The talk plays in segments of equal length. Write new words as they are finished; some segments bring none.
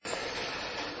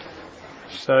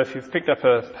So if you've picked up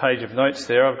a page of notes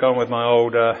there, I've gone with my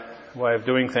old way of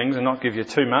doing things and not give you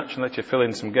too much and let you fill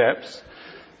in some gaps,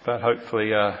 but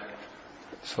hopefully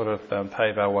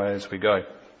pave our way as we go.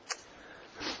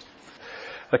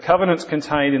 The covenants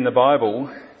contained in the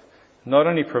Bible not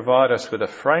only provide us with a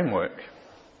framework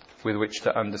with which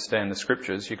to understand the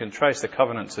Scriptures. You can trace the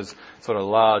covenants as sort of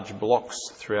large blocks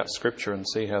throughout Scripture and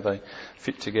see how they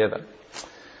fit together.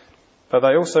 But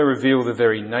they also reveal the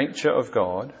very nature of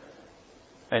God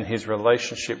and his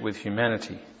relationship with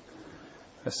humanity,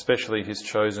 especially his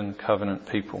chosen covenant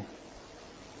people.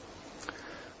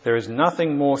 There is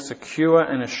nothing more secure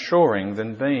and assuring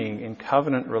than being in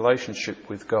covenant relationship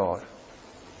with God.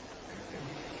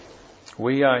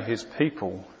 We are his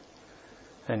people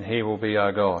and he will be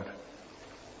our God.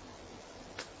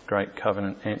 Great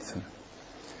covenant anthem.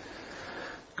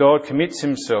 God commits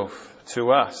himself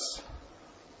to us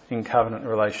in covenant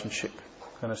relationship.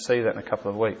 We're going to see that in a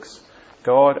couple of weeks.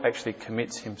 God actually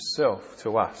commits himself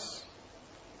to us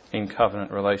in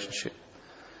covenant relationship.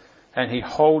 And he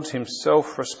holds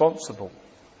himself responsible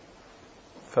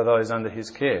for those under his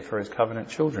care, for his covenant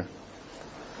children.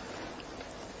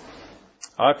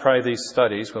 I pray these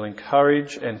studies will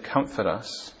encourage and comfort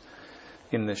us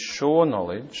in the sure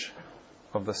knowledge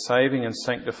of the saving and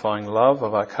sanctifying love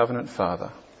of our covenant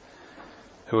Father,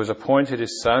 who has appointed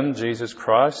his Son, Jesus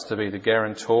Christ, to be the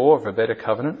guarantor of a better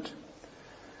covenant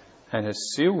and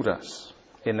has sealed us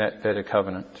in that better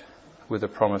covenant with the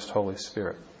promised Holy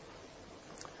Spirit.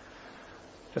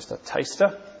 Just a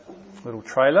taster, little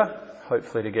trailer,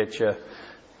 hopefully to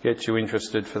get you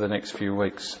interested for the next few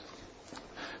weeks.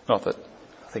 Not that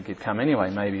I think you'd come anyway,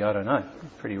 maybe, I don't know.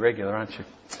 Pretty regular, aren't you?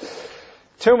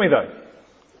 Tell me though,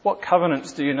 what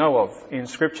covenants do you know of in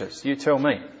Scriptures? You tell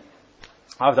me.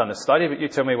 I've done a study, but you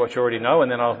tell me what you already know and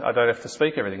then I don't have to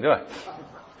speak everything, do I?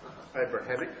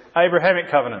 Abrahamic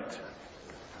covenant.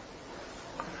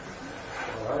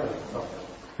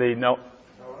 The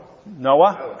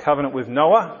Noah, covenant with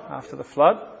Noah after the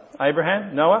flood.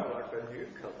 Abraham, Noah.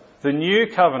 The new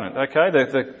covenant, okay.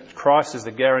 The Christ is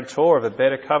the guarantor of a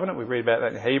better covenant. We read about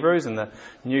that in Hebrews, and the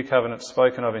new covenant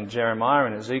spoken of in Jeremiah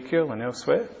and Ezekiel and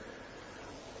elsewhere.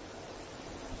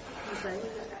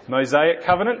 Mosaic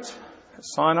covenant at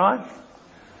Sinai.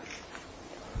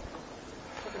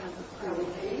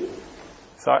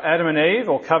 So Adam and Eve,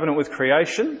 or covenant with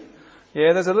creation.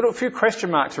 Yeah, there's a few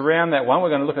question marks around that one. We're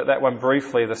going to look at that one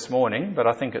briefly this morning, but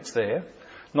I think it's there.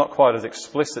 Not quite as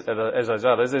explicit as those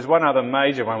others. There's one other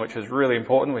major one which is really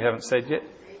important we haven't said yet.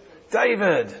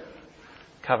 David.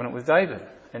 Covenant with David.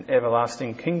 An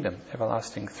everlasting kingdom,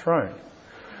 everlasting throne.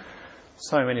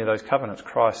 So many of those covenants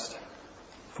Christ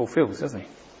fulfills, doesn't he?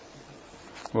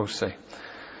 We'll see.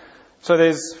 So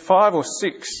there's 5 or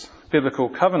 6 biblical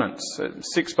covenants.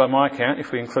 6 by my count,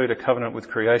 if we include a covenant with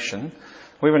creation.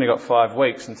 We've only got 5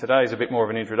 weeks, and today's a bit more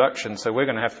of an introduction, so we're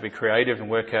going to have to be creative and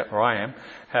work out where I am.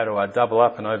 How do I double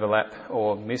up and overlap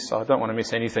or miss? I don't want to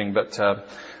miss anything, but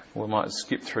we might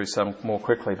skip through some more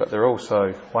quickly, but they're all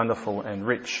so wonderful and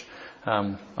rich.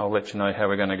 I'll let you know how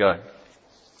we're going to go.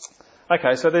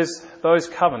 Okay, so there's those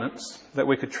covenants that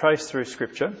we could trace through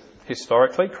Scripture,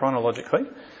 historically, chronologically,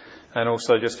 and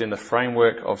also just in the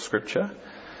framework of Scripture.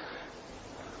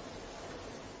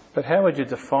 But how would you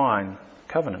define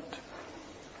covenant?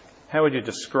 How would you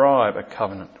describe a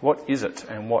covenant? What is it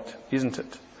and what isn't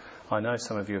it? I know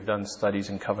some of you have done studies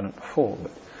in covenant before,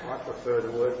 but I prefer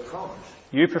the word promise.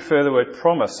 You prefer the word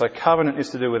promise. So covenant is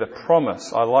to do with a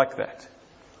promise. I like that.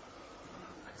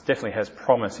 It definitely has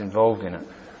promise involved in it.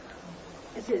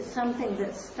 Is it something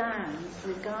that stands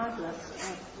regardless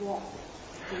of what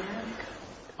the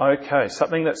outcome? Okay,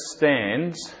 something that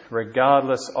stands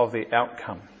regardless of the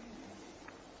outcome.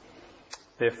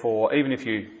 Therefore, even if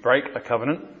you break a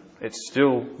covenant, it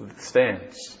still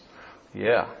stands.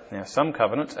 Yeah. Now, some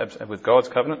covenants, with God's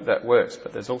covenant, that works,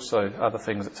 but there's also other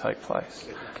things that take place.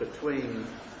 Between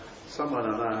someone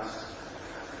and us,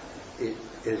 it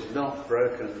is not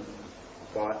broken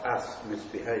by us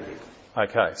misbehaving.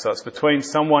 Okay, so it's between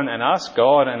someone and us,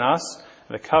 God and us.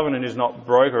 The covenant is not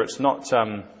broken. It's not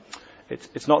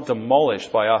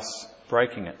demolished by us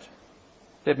breaking it.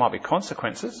 There might be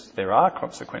consequences. There are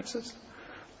consequences.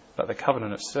 But the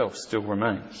covenant itself still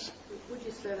remains. Would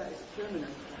you say that is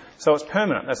permanent? So it's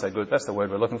permanent. That's the word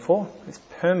we're looking for. It's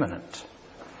permanent.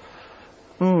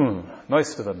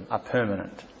 Most of them are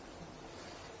permanent.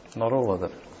 Not all of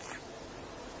them.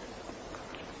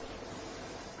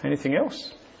 Anything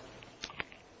else?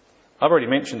 I've already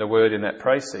mentioned a word in that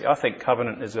précis. I think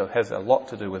covenant has a lot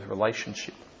to do with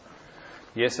relationship.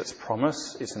 Yes, it's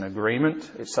promise. It's an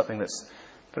agreement. It's something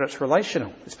but it's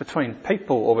relational. It's between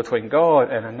people or between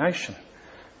God and a nation.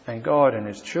 and God and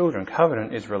his children.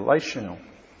 Covenant is relational.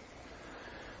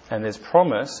 And there's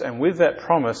promise, and with that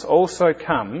promise also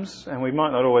comes, and we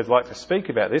might not always like to speak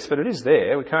about this, but it is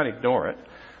there, we can't ignore it,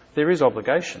 there is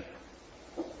obligation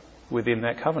within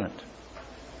that covenant.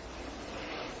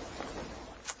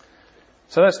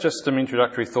 So that's just some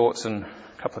introductory thoughts and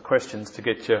a couple of questions to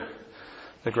get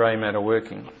the grey matter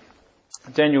working.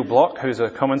 Daniel Block, who's a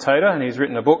commentator, and he's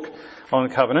written a book on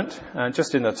covenant, and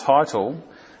just in the title,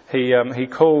 he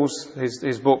calls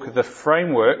his book The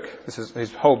Framework,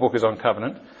 his whole book is on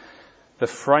covenant, the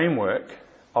framework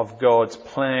of God's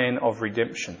plan of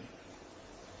redemption.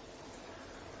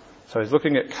 So he's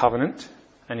looking at covenant,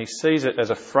 and he sees it as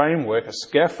a framework, a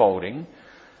scaffolding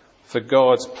for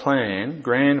God's plan,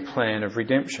 grand plan of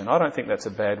redemption. I don't think that's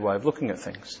a bad way of looking at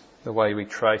things, the way we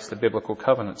trace the biblical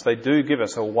covenants. They do give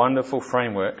us a wonderful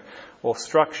framework or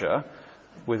structure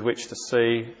with which to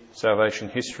see salvation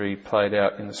history played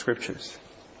out in the Scriptures.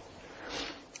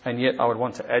 And yet I would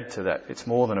want to add to that, it's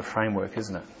more than a framework,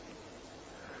 isn't it?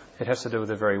 It has to do with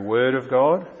the very word of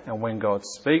God, and when God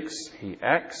speaks, he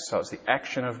acts, so it's the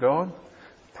action of God,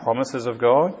 promises of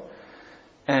God,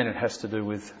 and it has to do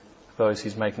with those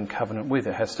he's making covenant with.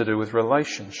 It has to do with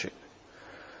relationship.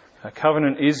 A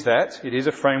covenant is that. It is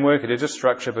a framework, it is a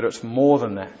structure, but it's more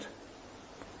than that.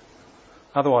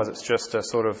 Otherwise it's just a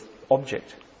sort of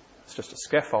object. It's just a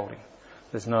scaffolding.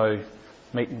 There's no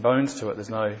meat and bones to it. There's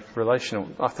no relational.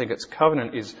 I think its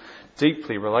covenant is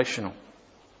deeply relational.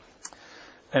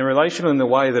 And relational in the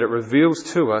way that it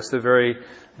reveals to us the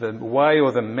way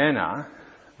or the manner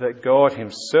that God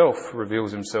himself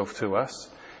reveals himself to us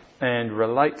and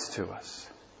relates to us.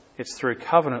 It's through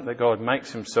covenant that God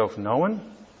makes himself known,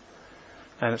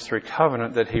 and it's through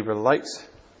covenant that he relates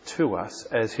to us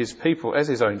as his people, as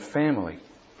his own family.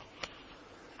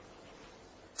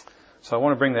 So I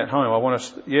want to bring that home.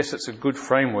 Yes, it's a good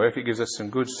framework. It gives us some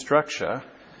good structure.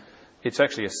 It's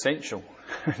actually essential.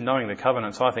 Knowing the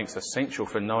covenants, I think, is essential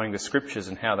for knowing the Scriptures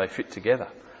and how they fit together,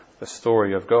 the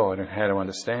story of God and how to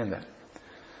understand that.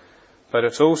 But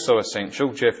it's also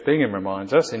essential, Jeff Bingham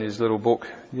reminds us in his little book,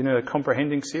 you know, the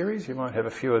Comprehending series? You might have a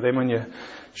few of them on your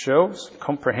shelves.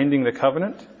 Comprehending the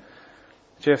Covenant.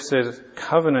 Jeff says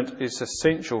covenant is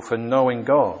essential for knowing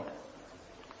God,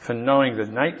 for knowing the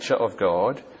nature of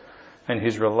God and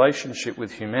his relationship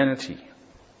with humanity,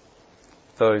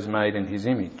 those made in his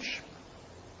image.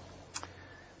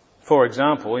 For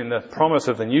example, in the promise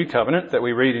of the new covenant that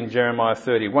we read in Jeremiah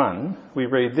 31, we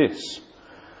read this.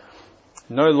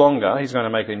 No longer, he's going to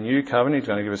make a new covenant, he's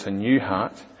going to give us a new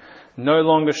heart. No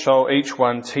longer shall each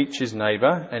one teach his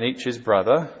neighbour and each his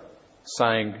brother,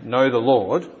 saying, know the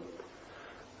Lord,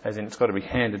 as in it's got to be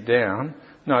handed down.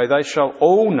 No, they shall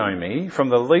all know me, from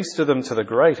the least of them to the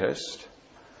greatest.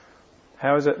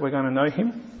 How is it we're going to know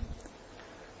him?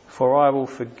 For I will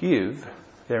forgive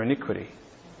their iniquity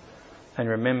and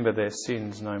remember their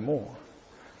sins no more.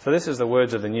 So this is the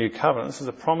words of the new covenant. This is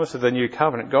the promise of the new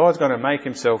covenant. God's going to make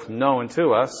himself known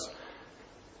to us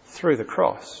through the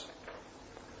cross,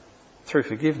 through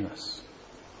forgiveness,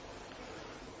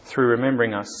 through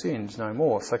remembering our sins no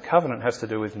more. So covenant has to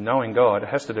do with knowing God. It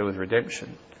has to do with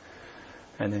redemption.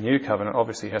 And the new covenant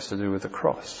obviously has to do with the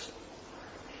cross.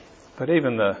 But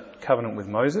even the covenant with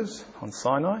Moses on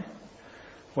Sinai,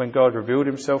 when God revealed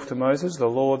himself to Moses, the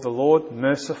Lord,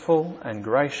 merciful and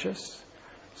gracious,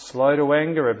 slow to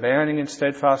anger, abounding in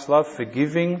steadfast love,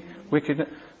 forgiving wickedness.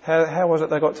 How was it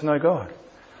they got to know God?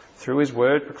 Through his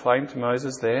word proclaimed to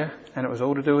Moses there, and it was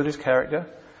all to do with his character,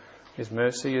 his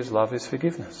mercy, his love, his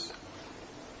forgiveness.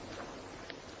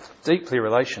 Deeply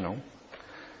relational,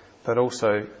 but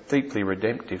also deeply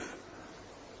redemptive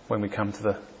when we come to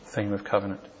the theme of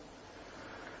covenant.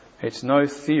 It's no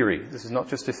theory. This is not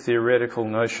just a theoretical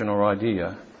notion or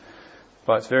idea.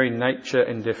 By its very nature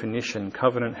and definition,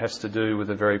 covenant has to do with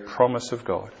the very promise of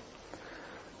God.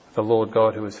 The Lord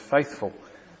God who is faithful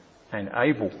and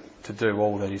able to do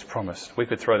all that he's promised. We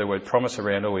could throw the word promise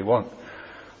around all we want,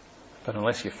 but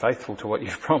unless you're faithful to what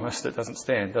you've promised, it doesn't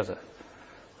stand, does it?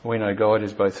 We know God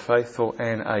is both faithful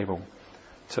and able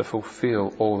to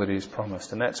fulfill all that he's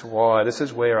promised. And that's why this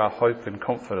is where our hope and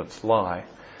confidence lie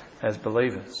as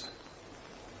believers.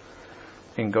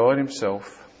 In God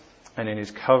himself and in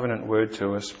his covenant word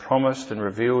to us, promised and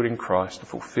revealed in Christ,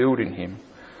 fulfilled in him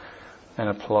and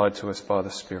applied to us by the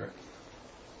Spirit.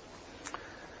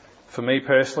 For me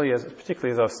personally,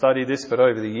 particularly as I've studied this, but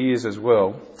over the years as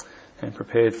well, and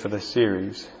prepared for this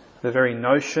series, the very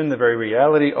notion, the very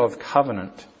reality of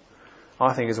covenant,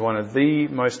 I think is one of the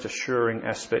most assuring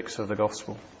aspects of the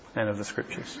gospel and of the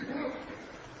Scriptures.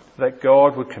 That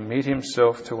God would commit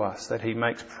himself to us, that he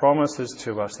makes promises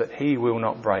to us that he will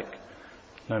not break.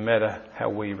 no matter how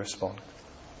we respond.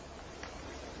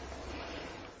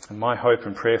 And my hope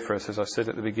and prayer for us, as I said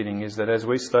at the beginning, is that as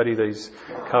we study these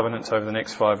covenants over the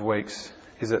next 5 weeks,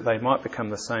 is that they might become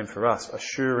the same for us,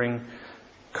 assuring,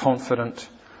 confident,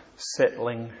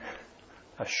 settling,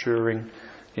 assuring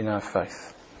in our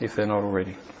faith, if they're not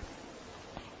already.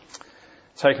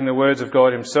 Taking the words of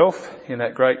God himself in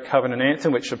that great covenant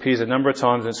anthem, which appears a number of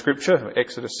times in Scripture,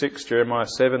 Exodus 6, Jeremiah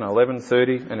 7, 11,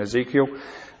 30 and Ezekiel.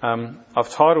 I've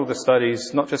titled the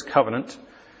studies not just covenant,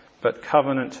 but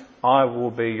covenant, I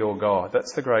will be your God.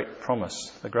 That's the great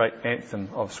promise, the great anthem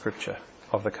of Scripture,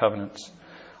 of the covenants.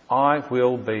 I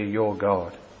will be your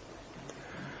God.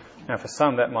 Now for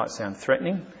some that might sound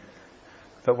threatening,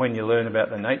 but when you learn about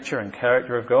the nature and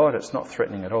character of God, it's not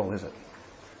threatening at all, is it?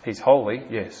 He's holy,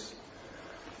 yes,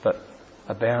 but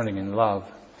abounding in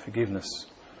love, forgiveness,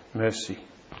 mercy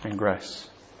and grace.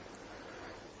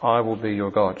 I will be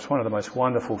your God. It's one of the most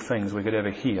wonderful things we could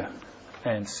ever hear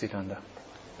and sit under.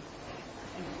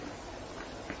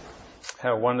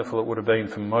 How wonderful it would have been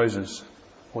for Moses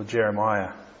or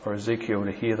Jeremiah or Ezekiel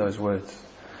to hear those words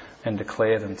and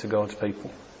declare them to God's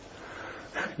people.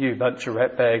 You bunch of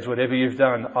ratbags, whatever you've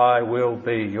done, I will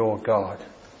be your God.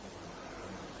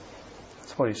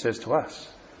 That's what he says to us,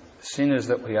 sinners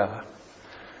that we are.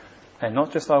 And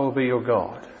not just I will be your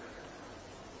God,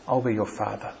 I'll be your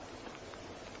Father.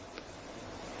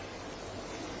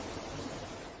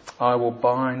 I will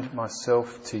bind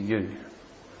myself to you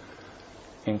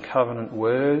in covenant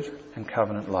word and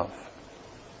covenant love.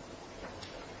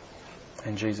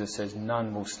 And Jesus says,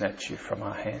 none will snatch you from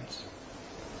our hands.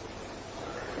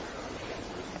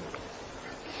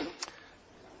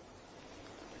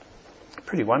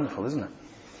 Pretty wonderful, isn't it?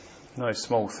 No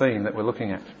small theme that we're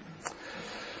looking at.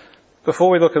 Before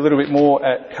we look a little bit more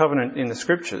at covenant in the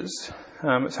Scriptures,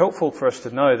 it's helpful for us to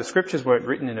know the Scriptures weren't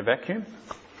written in a vacuum.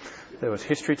 There was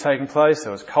history taking place,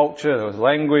 there was culture, there was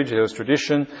language, there was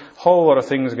tradition, a whole lot of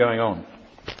things going on.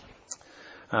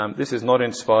 This is not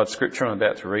inspired Scripture I'm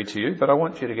about to read to you, but I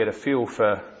want you to get a feel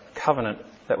for covenant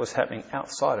that was happening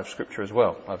outside of Scripture as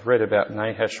well. I've read about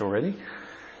Nahash already.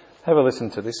 Have a listen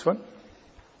to this one.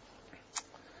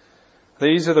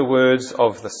 These are the words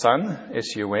of the son,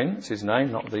 S-U-N, it's his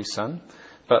name, not the son,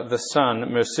 but the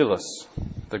son Merciless,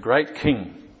 the great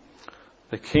king,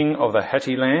 the king of the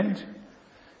Hatti land,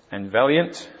 and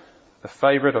valiant, the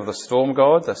favourite of the storm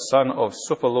god, the son of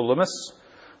Suppilulimus,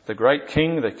 the great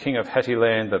king, the king of Hatti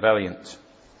land, the valiant.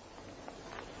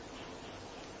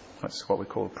 That's what we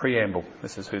call a preamble.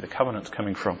 This is who the covenant's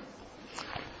coming from.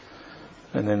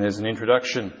 And then there's an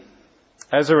introduction.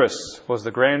 Azarus was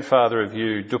the grandfather of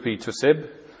you, Dupi-Tuseb.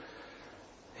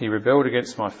 He rebelled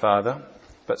against my father,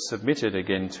 but submitted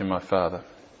again to my father.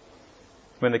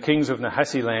 When the kings of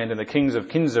Nahasi land and the kings of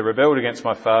Kinza rebelled against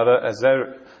my father,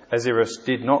 Azarus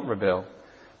did not rebel,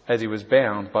 as he was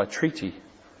bound by treaty.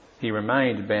 He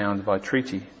remained bound by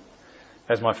treaty.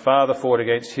 As my father fought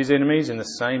against his enemies, in the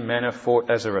same manner fought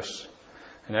Azarus.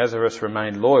 And Azarus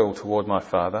remained loyal toward my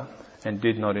father and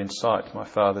did not incite my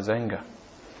father's anger.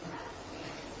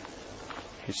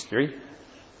 History.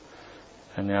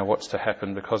 And now what's to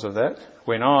happen because of that?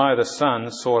 When I, the son,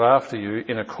 sought after you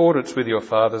in accordance with your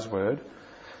father's word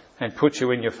and put you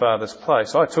in your father's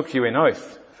place, I took you in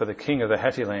oath for the king of the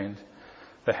Hatti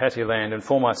land, and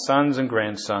for my sons and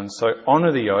grandsons. So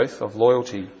honour the oath of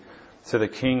loyalty to the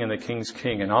king and the king's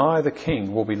king, and I, the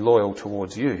king, will be loyal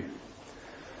towards you.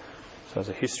 So as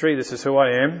a history, this is who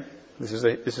I am. This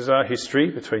is our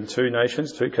history between two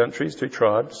nations, two countries, two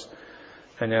tribes.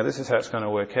 And now this is how it's going to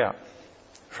work out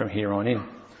from here on in.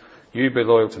 You be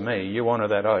loyal to me, you honour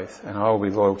that oath, and I will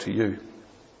be loyal to you.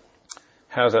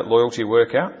 How does that loyalty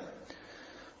work out?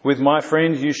 With my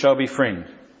friend you shall be friend.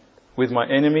 With my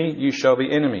enemy you shall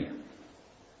be enemy.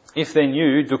 If then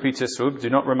you, Dupi-Tuseb, do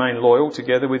not remain loyal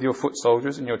together with your foot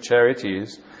soldiers and your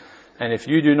charioteers, and if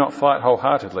you do not fight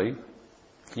wholeheartedly,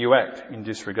 you act in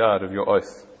disregard of your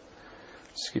oath.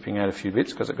 Skipping out a few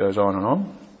bits because it goes on and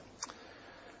on.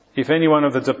 If any one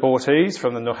of the deportees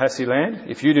from the Nahasi land,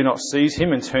 if you do not seize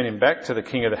him and turn him back to the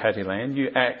king of the Hatti land, you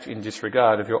act in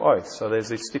disregard of your oath. So there's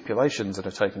these stipulations that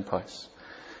are taking place.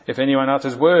 If anyone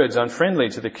utters words unfriendly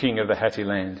to the king of the Hatti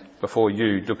land before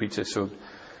you, Dupi-Tuseb,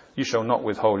 you shall not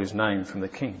withhold his name from the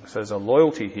king. So there's a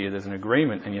loyalty here, there's an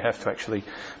agreement, and you have to actually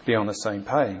be on the same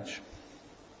page.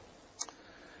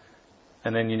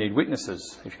 And then you need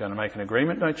witnesses if you're going to make an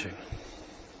agreement, don't you?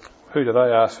 Who do they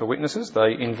ask for witnesses?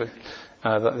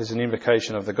 There's an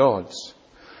invocation of the gods.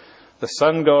 The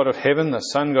sun god of heaven, the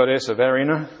sun goddess of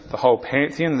Arena, the whole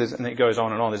pantheon, and it goes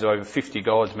on and on. There's over 50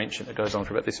 gods mentioned. It goes on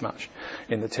for about this much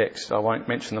in the text. I won't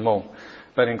mention them all.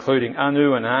 but including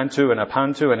Anu and Antu and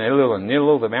Apantu and Elul and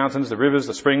Nilul, the mountains, the rivers,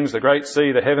 the springs, the great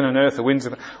sea, the heaven and earth, the winds,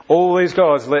 all these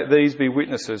gods, let these be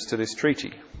witnesses to this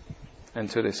treaty and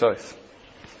to this oath.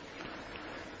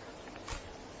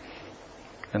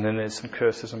 And then there's some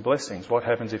curses and blessings. What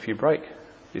happens if you break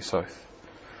this oath?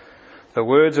 The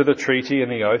words of the treaty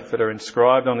and the oath that are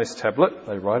inscribed on this tablet,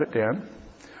 they write it down.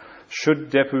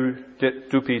 Should Dupi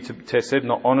Teseb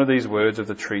not honour these words of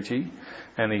the treaty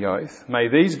and the oath, may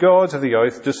these gods of the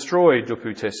oath destroy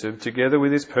Dupi Teseb together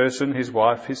with his person, his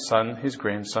wife, his son, his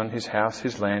grandson, his house,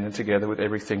 his land, and together with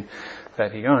everything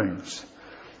that he owns.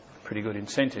 Pretty good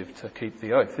incentive to keep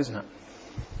the oath, isn't it?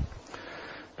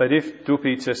 But if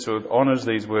Dupi Tesub honours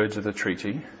these words of the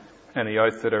treaty and the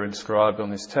oath that are inscribed on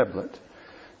this tablet,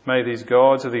 may these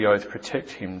gods of the oath protect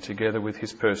him together with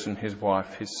his person, his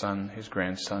wife, his son, his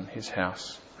grandson, his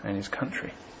house and his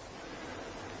country.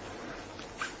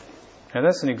 Now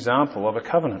that's an example of a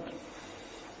covenant.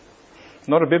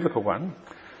 Not a biblical one.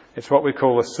 It's what we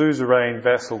call a suzerain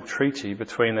vassal treaty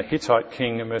between the Hittite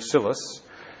king Mercilus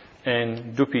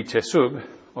and Dupi Tesub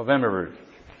of Amurru,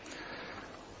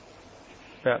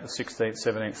 about the 16th,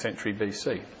 17th century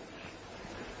BC.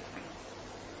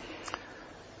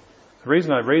 The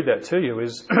reason I read that to you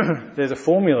is there's a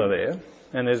formula there,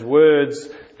 and there's words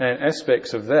and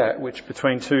aspects of that which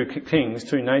between two kings,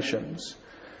 two nations,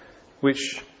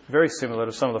 which are very similar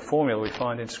to some of the formula we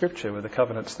find in Scripture with the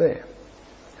covenants there.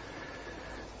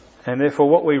 And therefore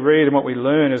what we read and what we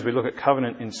learn as we look at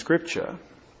covenant in Scripture,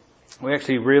 we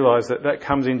actually realise that that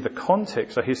comes into the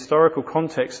context, a historical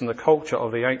context and the culture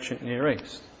of the ancient Near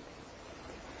East.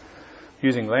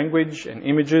 Using language and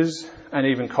images and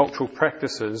even cultural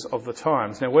practices of the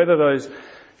times. Now, whether those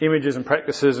images and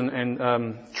practices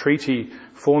and treaty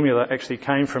formula actually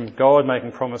came from God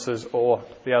making promises or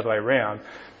the other way around,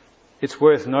 it's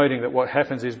worth noting that what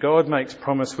happens is God makes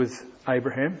promise with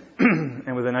Abraham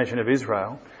and with the nation of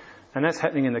Israel, and that's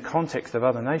happening in the context of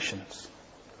other nations,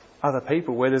 other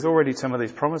people, where there's already some of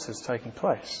these promises taking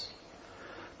place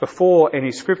before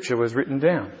any scripture was written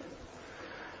down.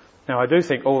 Now, I do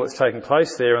think all that's taking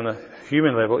place there on the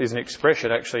human level is an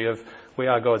expression actually of we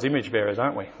are God's image bearers,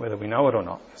 aren't we? Whether we know it or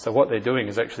not. So what they're doing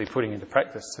is actually putting into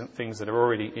practice things that are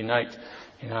already innate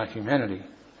in our humanity.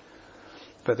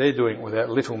 But they're doing it without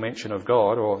little mention of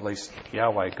God, or at least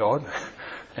Yahweh God,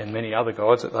 and many other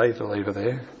gods that they believe are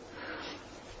there.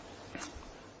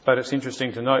 But it's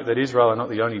interesting to note that Israel are not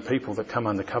the only people that come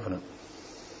under covenant,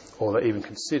 or that even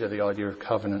consider the idea of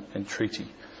covenant and treaty,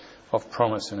 of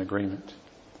promise and agreement.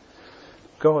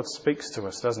 God speaks to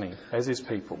us, doesn't he, as his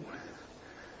people.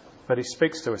 But he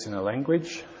speaks to us in a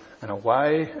language and a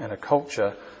way and a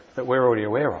culture that we're already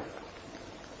aware of.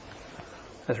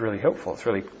 That's really helpful. It's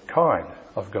really kind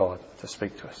of God to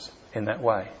speak to us in that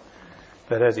way.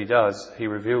 But as he does, he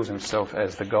reveals himself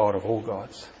as the God of all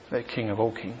gods, the King of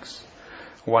all kings,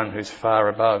 one who's far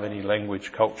above any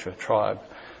language, culture, tribe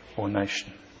or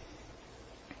nation.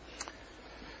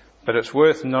 But it's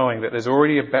worth knowing that there's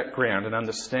already a background and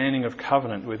understanding of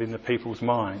covenant within the people's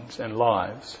minds and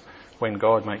lives when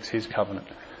God makes his covenant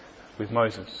with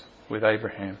Moses, with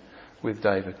Abraham, with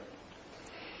David.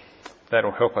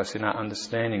 That'll help us in our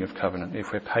understanding of covenant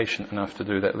if we're patient enough to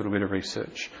do that little bit of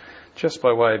research. Just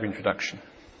by way of introduction.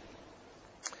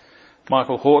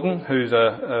 Michael Horton, who's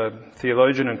a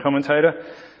theologian and commentator,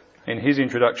 in his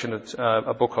introduction to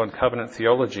a book on covenant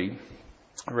theology,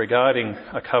 regarding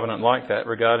a covenant like that,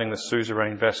 regarding the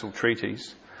suzerain vassal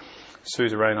treaties.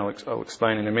 Suzerain, I'll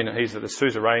explain in a minute. The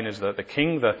suzerain is the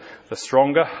king, the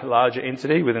stronger, larger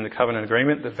entity within the covenant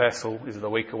agreement. The vassal is the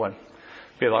weaker one.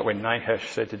 A bit like when Nahash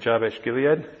said to Jabesh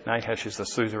Gilead, Nahash is the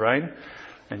suzerain,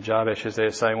 and Jabesh is there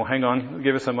saying, well, hang on,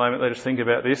 give us a moment, let us think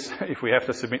about this. If we have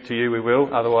to submit to you, we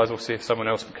will. Otherwise, we'll see if someone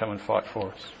else can come and fight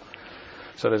for us.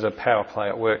 So there's a power play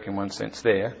at work in one sense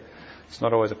there. It's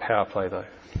not always a power play, though.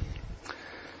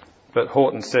 But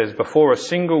Horton says, before a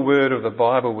single word of the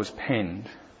Bible was penned,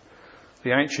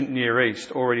 the ancient Near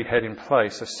East already had in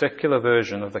place a secular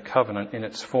version of the covenant in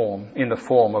the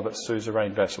form of its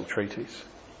suzerain vassal treaties.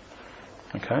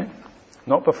 Okay?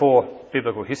 Not before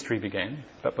biblical history began,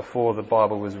 but before the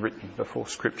Bible was written, before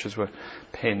scriptures were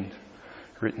penned,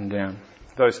 written down.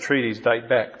 Those treaties date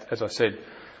back, as I said,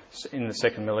 in the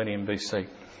 2nd millennium BC.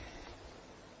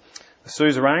 The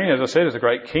suzerain, as I said, is a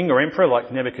great king or emperor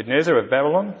like Nebuchadnezzar of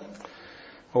Babylon,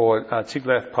 or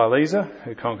Tiglath-Pileser,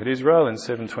 who conquered Israel in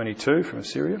 722 from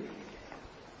Assyria.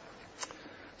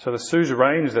 So the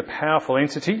suzerain is the powerful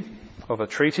entity of a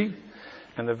treaty,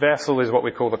 and the vassal is what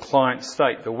we call the client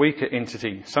state, the weaker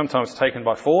entity, sometimes taken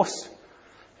by force.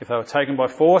 If they were taken by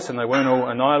force and they weren't all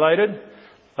annihilated,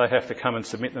 they'd have to come and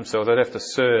submit themselves. They'd have to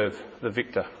serve the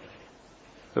victor.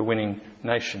 the winning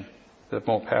nation, the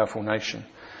more powerful nation.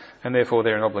 And therefore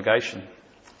they're an obligation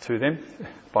to them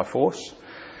by force.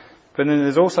 But then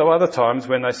there's also other times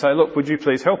when they say, look, would you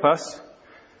please help us?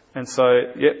 And so,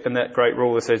 and that great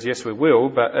ruler says, yes, we will,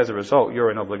 but as a result, you're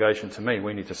an obligation to me.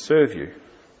 We need to serve you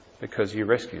because you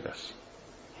rescued us.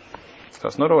 So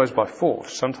it's not always by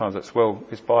force. Sometimes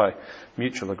it's by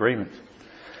mutual agreement.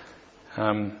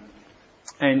 And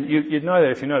you'd know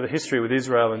that if you know the history with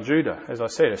Israel and Judah. As I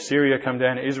said, Assyria come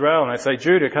down to Israel and they say,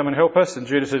 Judah, come and help us. And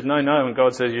Judah says, no. And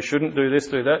God says, you shouldn't do this,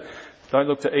 do that. Don't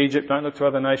look to Egypt, don't look to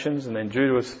other nations. And then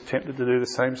Judah was tempted to do the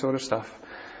same sort of stuff.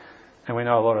 And we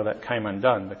know a lot of that came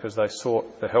undone because they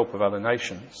sought the help of other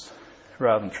nations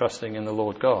rather than trusting in the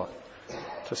Lord God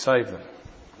to save them.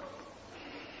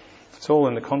 It's all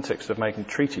in the context of making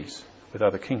treaties with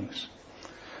other kings,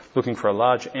 looking for a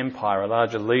large empire, a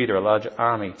larger leader, a larger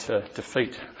army to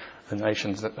defeat the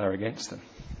nations that are against them.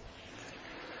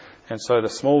 And so the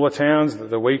smaller towns,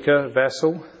 the weaker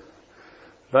vassal,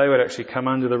 they would actually come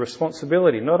under the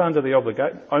responsibility, not under the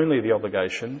only the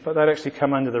obligation, but they'd actually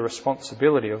come under the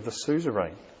responsibility of the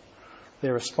suzerain.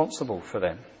 They're responsible for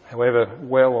them. However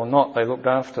well or not they looked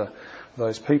after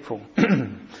those people.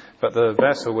 But the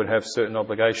vassal would have certain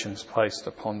obligations placed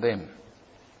upon them.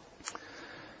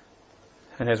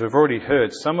 And as we've already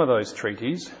heard, some of those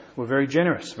treaties were very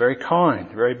generous, very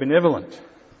kind, very benevolent.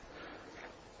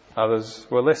 Others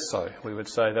were less so. We would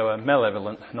say they were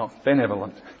malevolent, not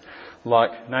benevolent.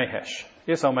 Like Nahash.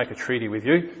 Yes, I'll make a treaty with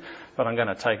you, but I'm going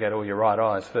to take out all your right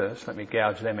eyes first. Let me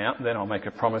gouge them out, and then I'll make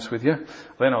a promise with you.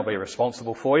 Then I'll be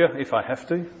responsible for you if I have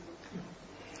to.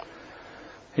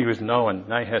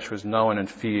 Nahash was known and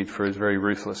feared for his very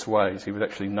ruthless ways. He was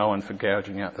actually known for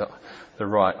gouging out the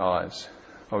right eyes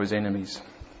of his enemies.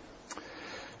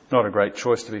 Not a great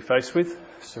choice to be faced with.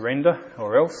 Surrender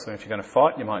or else. And if you're going to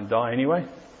fight, you might die anyway.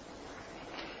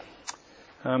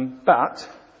 But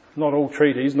not all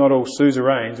treaties, not all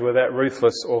suzerains were that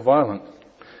ruthless or violent.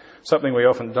 Something we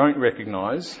often don't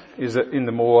recognise is that in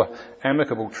the more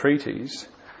amicable treaties,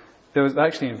 they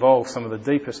actually involved some of the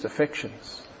deepest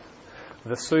affections.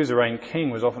 The suzerain king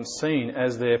was often seen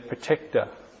as their protector,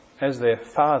 as their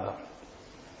father.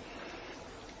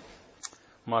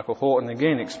 Michael Horton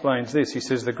again explains this. He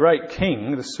says, the great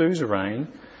king, the suzerain,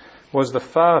 was the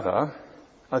father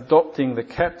adopting the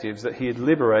captives that he had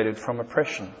liberated from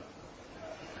oppression.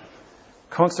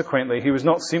 Consequently, he was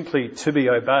not simply to be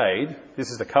obeyed.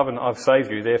 This is the covenant, I've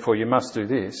saved you, therefore you must do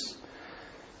this.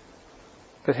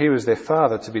 But he was their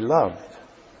father to be loved.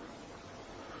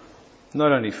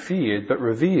 Not only feared, but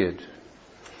revered.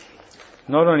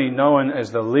 Not only known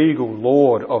as the legal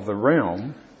lord of the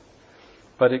realm,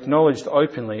 but acknowledged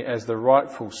openly as the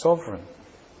rightful sovereign.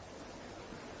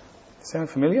 Sound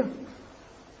familiar?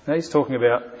 Now he's talking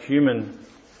about human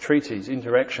treaties,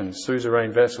 interactions,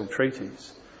 suzerain vassal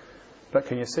treaties. But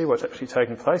can you see what's actually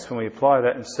taken place when we apply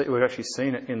that and see, we've actually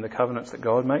seen it in the covenants that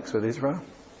God makes with Israel?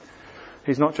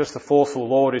 He's not just the forceful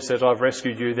Lord who says, I've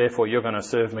rescued you, therefore you're going to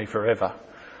serve me forever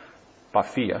by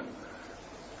fear.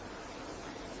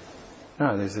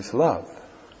 No, there's this love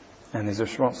and there's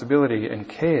responsibility and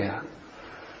care.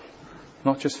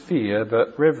 Not just fear,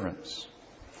 but reverence.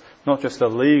 Not just a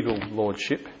legal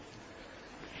lordship,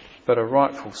 but a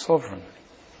rightful sovereign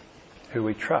who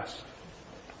we trust.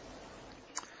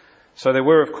 So there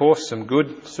were, of course, some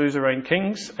good suzerain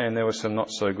kings, and there were some not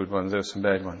so good ones. There were some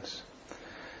bad ones.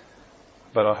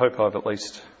 But I hope I've at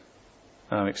least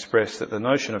expressed that the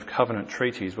notion of covenant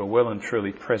treaties were well and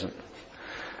truly present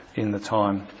in the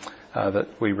time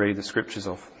that we read the scriptures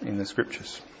in the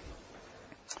scriptures.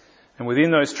 And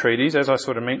within those treaties, as I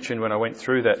sort of mentioned when I went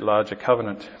through that larger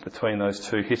covenant between those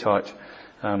two Hittite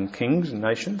kings and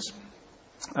nations,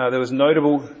 there was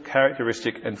notable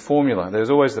characteristic and formula. There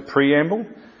was always the preamble.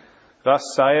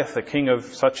 Thus saith the king of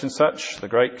such and such, the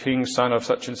great king, son of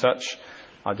such and such,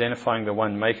 identifying the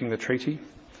one making the treaty.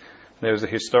 There was a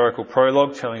historical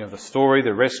prologue telling of the story,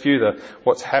 the rescue,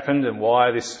 what's happened and why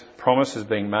this promise is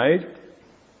being made.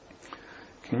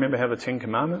 Can you remember how the Ten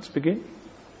Commandments begin?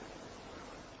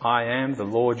 I am the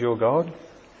Lord your God.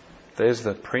 There's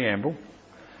the preamble.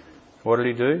 What did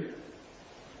he do?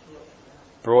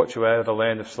 Brought you out of the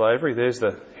land of slavery. There's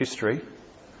the history.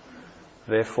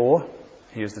 Therefore,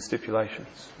 here's the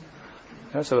stipulations.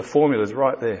 So the formula's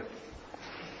right there.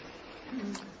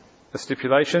 The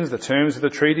stipulations, the terms of the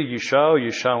treaty, you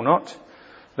shall not.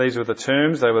 These were the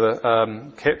terms. They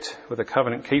were kept with the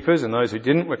covenant keepers, and those who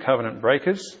didn't were covenant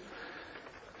breakers.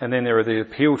 And then there are the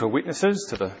appeal to witnesses,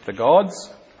 to the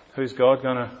gods. Who's God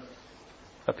going to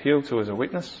appeal to as a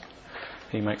witness?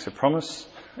 He makes a promise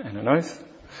and an oath.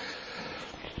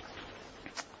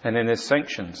 And then there's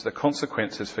sanctions, the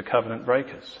consequences for covenant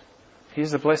breakers.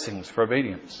 Here's the blessings for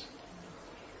obedience.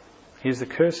 Here's the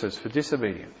curses for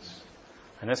disobedience.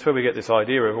 And that's where we get this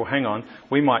idea of, well, hang on,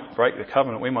 we might break the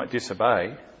covenant, we might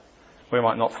disobey, we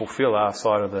might not fulfil our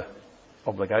side of the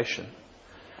obligation.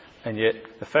 And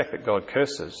yet the fact that God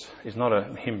curses is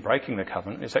not him breaking the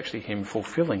covenant, it's actually him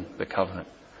fulfilling the covenant.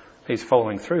 He's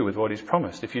following through with what he's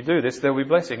promised. If you do this, there'll be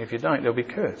blessing. If you don't, there'll be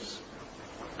curse.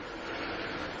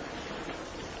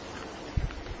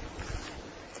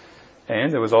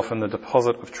 And there was often the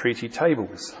deposit of treaty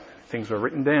tables. Things were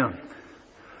written down.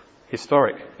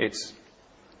 Historic. It's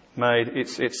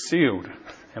sealed.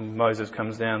 And Moses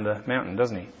comes down the mountain,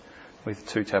 doesn't he? With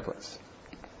 2 tablets.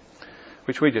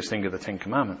 Which we just think of the 10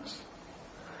 Commandments.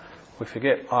 We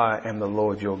forget, I am the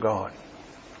Lord your God,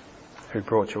 who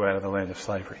brought you out of the land of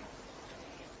slavery.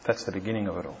 That's the beginning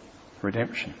of it all.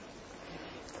 Redemption.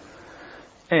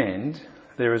 And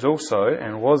there is also,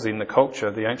 and was in the culture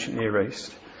of the ancient Near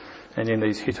East, and in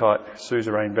these Hittite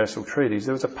suzerain vassal treaties,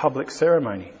 there was a public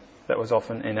ceremony that was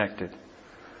often enacted.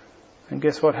 And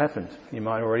guess what happened? You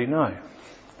might already know.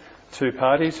 2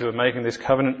 parties who were making this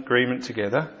covenant agreement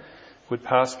together would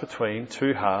pass between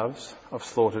 2 halves of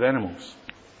slaughtered animals.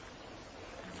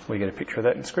 We get a picture of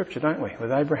that in Scripture, don't we,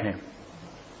 with Abraham.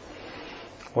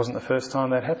 It wasn't the first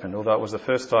time that happened, although it was the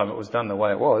first time it was done the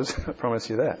way it was, I promise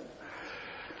you that.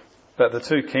 But the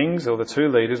 2 kings or the 2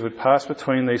 leaders would pass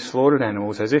between these slaughtered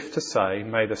animals as if to say,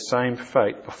 may the same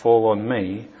fate befall on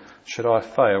me should I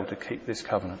fail to keep this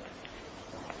covenant.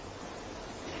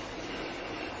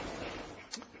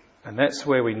 And that's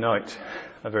where we note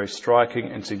a very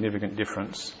striking and significant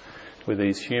difference with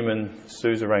these human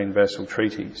suzerain vassal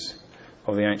treaties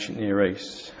of the ancient Near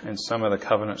East and some of the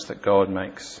covenants that God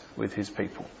makes with his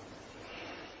people.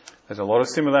 There's a lot of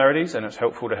similarities, and it's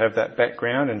helpful to have that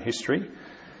background and history,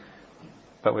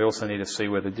 but we also need to see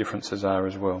where the differences are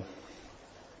as well.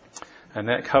 And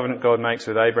that covenant God makes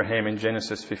with Abraham in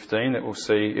Genesis 15 that we'll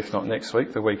see, if not next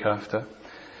week, the week after,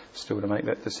 still to make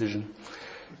that decision.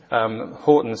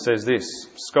 Horton says this: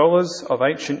 scholars of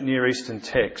ancient Near Eastern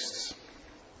texts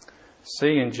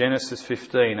see in Genesis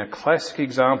 15 a classic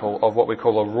example of what we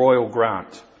call a royal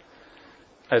grant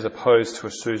as opposed to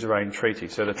a suzerain treaty.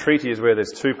 So the treaty is where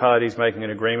there's 2 parties making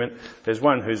an agreement. There's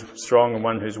one who's strong and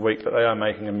one who's weak, but they are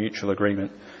making a mutual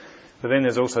agreement. But then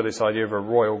there's also this idea of a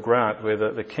royal grant where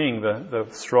the king, the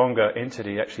stronger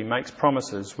entity, actually makes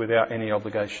promises without any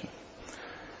obligation.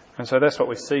 And so that's what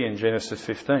we see in Genesis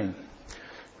 15.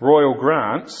 Royal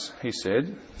grants, he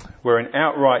said, were an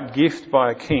outright gift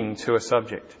by a king to a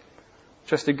subject.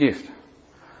 Just a gift.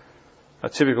 A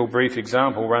typical brief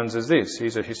example runs as this.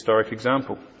 Here's a historic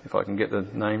example, if I can get the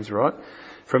names right.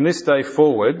 From this day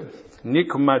forward,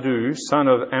 Nikmadu, son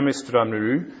of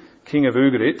Amistramnu, king of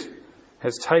Ugarit,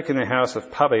 has taken the house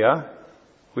of Pabiah,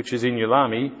 which is in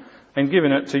Ulami, and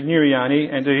given it to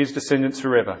Nuriani and to his descendants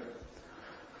forever.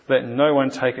 Let no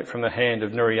one take it from the hand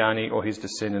of Nuriani or his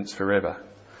descendants forever.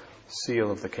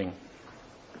 Seal of the king.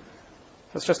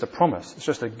 That's just a promise. It's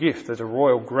just a gift. There's a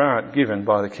royal grant given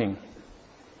by the king.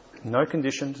 No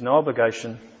conditions, no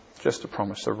obligation, just a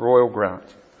promise, a royal grant.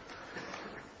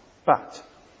 But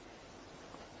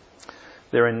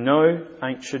there are no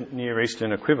ancient Near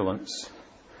Eastern equivalents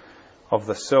of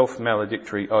the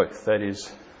self-maledictory oath, that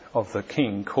is, of the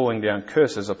king calling down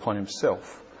curses upon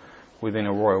himself within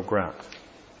a royal grant.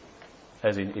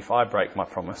 As in, if I break my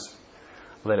promise,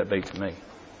 let it be to me.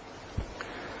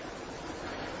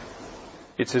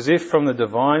 It's as if from the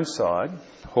divine side,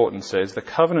 Horton says, the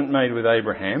covenant made with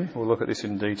Abraham, we'll look at this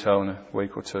in detail in a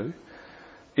week or two,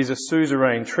 is a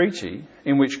suzerain treaty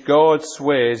in which God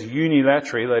swears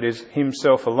unilaterally, that is,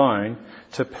 himself alone,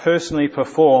 to personally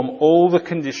perform all the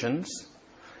conditions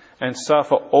and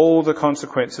suffer all the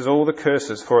consequences, all the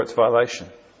curses for its violation.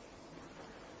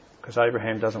 Because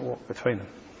Abraham doesn't walk between them.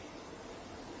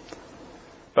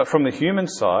 But from the human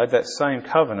side, that same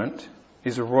covenant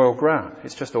is a royal grant.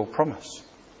 It's just all promise.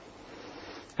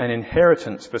 An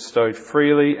inheritance bestowed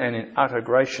freely and in utter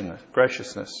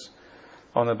graciousness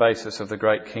on the basis of the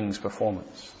great king's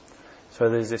performance. So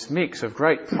there's this mix of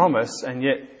great promise, and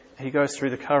yet he goes through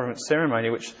the covenant ceremony,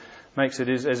 which makes it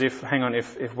as if, hang on,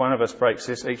 if one of us breaks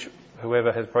this,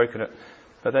 whoever has broken it.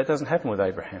 But that doesn't happen with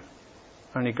Abraham.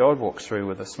 Only God walks through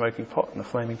with a smoking pot and a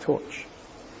flaming torch.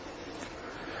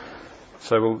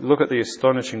 So we'll look at the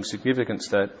astonishing significance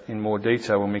of that in more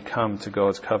detail when we come to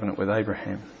God's covenant with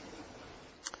Abraham.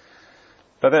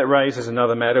 But that raises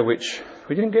another matter which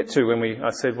we didn't get to when I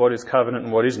said what is covenant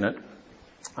and what isn't it.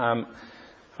 I'll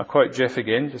quote Jeff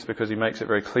again, just because he makes it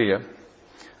very clear.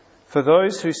 For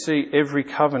those who see every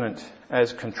covenant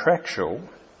as contractual,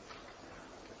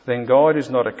 then God is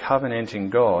not a covenanting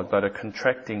God, but a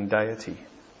contracting deity.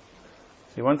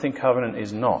 See, one thing covenant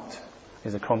is not,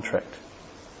 is a contract.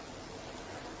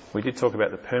 We did talk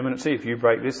about the permanency. If you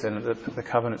break this, then the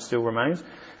covenant still remains.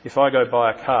 If I go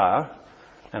buy a car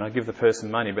and I give the person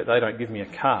money, but they don't give me a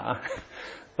car,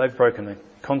 they've broken the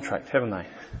contract, haven't they?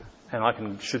 And I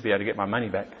should be able to get my money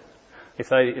back.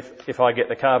 If I get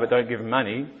the car but don't give them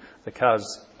money, the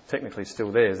car's technically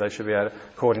still theirs. They should be able to,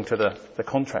 according to the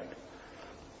contract.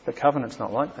 But covenant's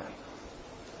not like that.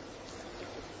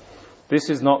 This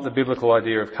is not the biblical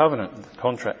idea of covenant,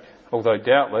 contract, although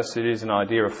doubtless it is an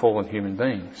idea of fallen human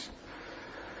beings.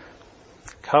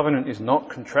 Covenant is not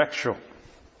contractual,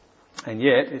 and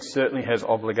yet it certainly has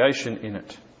obligation in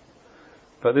it.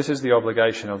 But this is the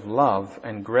obligation of love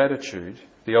and gratitude,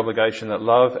 the obligation that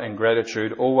love and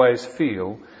gratitude always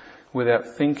feel without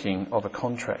thinking of a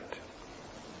contract.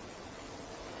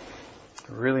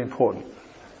 Really important.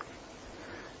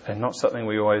 And not something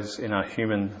we always, in our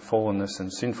human fallenness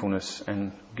and sinfulness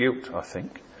and guilt, I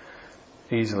think,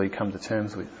 easily come to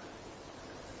terms with.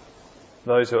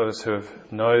 Those of us who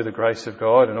know the grace of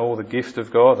God and all the gift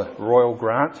of God, the royal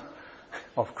grant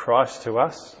of Christ to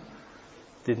us,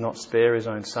 did not spare his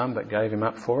own son but gave him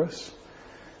up for us,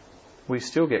 we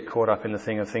still get caught up in the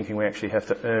thing of thinking we actually have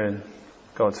to earn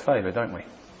God's favour, don't we?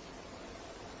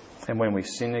 And when we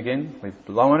sin again, we've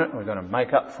blown it, we're going to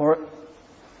make up for it.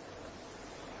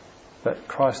 But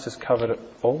Christ has covered it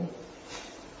all.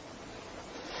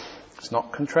 It's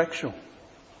not contractual.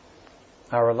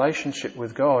 Our relationship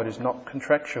with God is not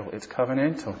contractual, it's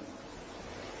covenantal.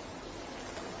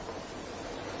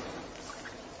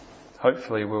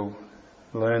 Hopefully we'll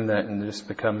learn that and just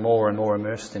become more and more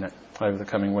immersed in it over the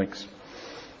coming weeks.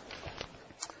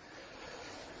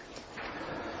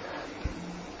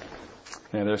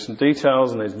 Now there are some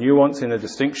details and there's nuance in the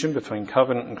distinction between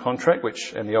covenant and contract,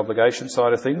 and the obligation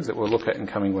side of things that we'll look at in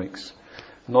coming weeks.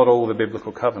 Not all the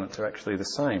biblical covenants are actually the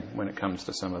same when it comes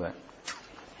to some of that.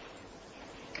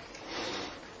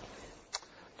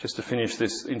 Just to finish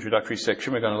this introductory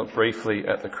section, we're going to look briefly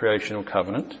at the creational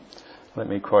covenant. Let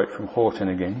me quote from Horton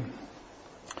again.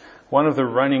 One of the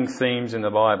running themes in the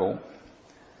Bible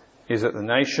is that the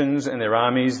nations and their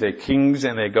armies, their kings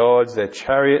and their gods, their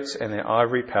chariots and their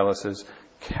ivory palaces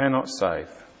cannot save.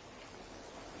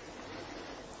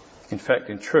 In fact,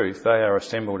 in truth, they are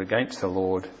assembled against the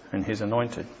Lord and his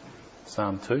anointed.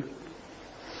 Psalm 2.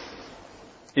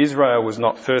 Israel was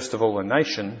not first of all a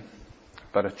nation,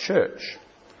 but a church,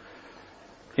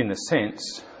 in the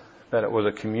sense that it was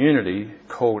a community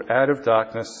called out of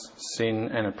darkness,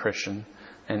 sin and oppression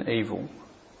and evil,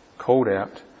 called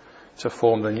out to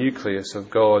form the nucleus of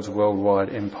God's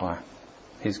worldwide empire,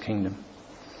 his kingdom.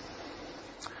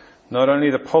 Not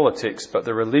only the politics, but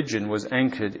the religion was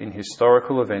anchored in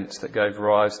historical events that gave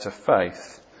rise to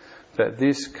faith that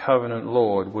this covenant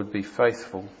Lord would be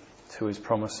faithful to his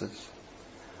promises.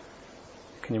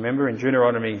 Can you remember in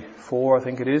Deuteronomy 4, I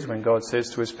think it is, when God says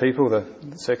to his people, the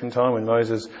second time when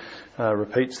Moses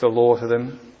repeats the law to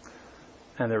them,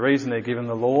 and the reason they're given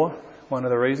the law, one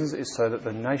of the reasons is so that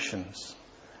the nations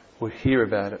would hear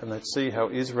about it and they'd see how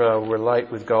Israel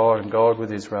relate with God and God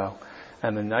with Israel.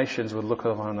 And the nations would look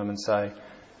upon them and say,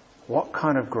 what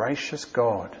kind of gracious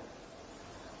God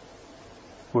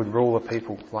would rule a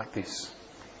people like this?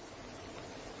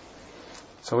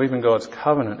 So even God's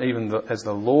covenant, as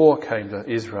the law came to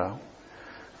Israel,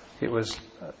 it was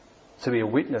to be a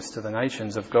witness to the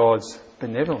nations of God's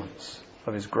benevolence,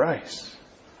 of his grace,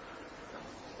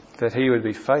 that he would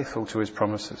be faithful to his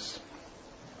promises.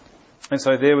 And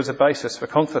so there was a basis for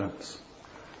confidence.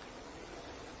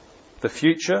 The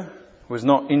future was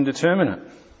not indeterminate,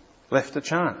 left to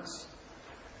chance.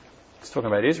 It's talking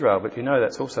about Israel, but you know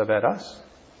that's also about us.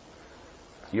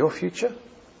 Your future,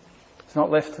 it's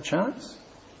not left to chance.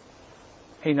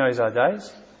 He knows our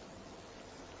days.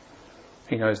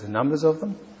 He knows the numbers of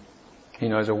them. He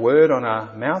knows a word on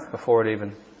our mouth before it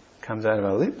even comes out of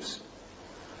our lips.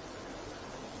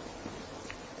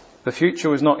 The future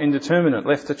was not indeterminate,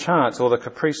 left to chance or the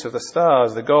caprice of the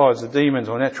stars, the gods, the demons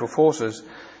or natural forces.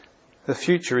 The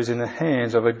future is in the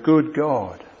hands of a good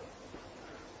God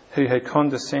who had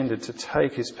condescended to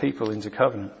take his people into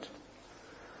covenant.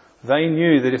 They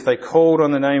knew that if they called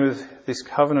on the name of this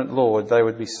covenant Lord, they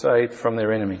would be saved from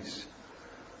their enemies.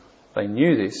 They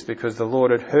knew this because the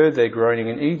Lord had heard their groaning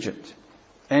in Egypt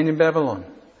and in Babylon,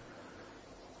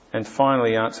 and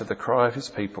finally answered the cry of his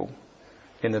people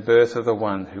in the birth of the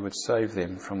one who would save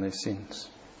them from their sins.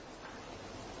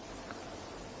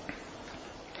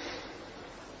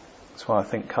 That's why I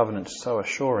think covenant is so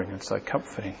assuring and so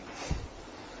comforting.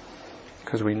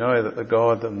 Because we know that the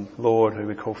God, the Lord, who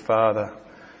we call Father,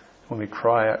 When we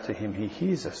cry out to him, he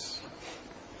hears us,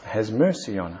 has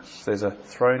mercy on us. There's a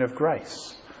throne of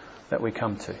grace that we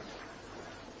come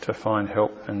to find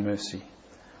help and mercy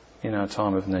in our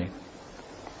time of need.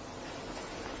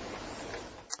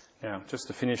 Now, just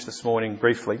to finish this morning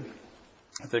briefly,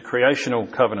 the creational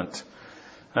covenant,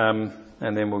 and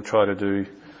then we'll try to do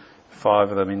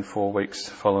 5 of them in 4 weeks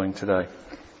following today.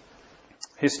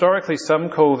 Historically, some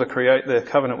call the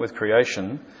covenant with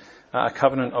creation a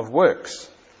covenant of works.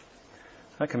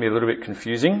 That can be a little bit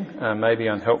confusing, maybe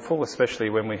unhelpful, especially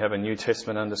when we have a New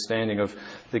Testament understanding of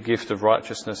the gift of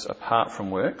righteousness apart from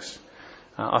works.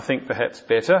 I think perhaps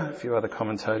better, a few other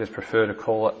commentators prefer to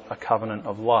call it a covenant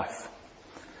of life,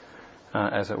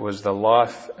 as it was the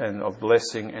life and of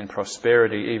blessing and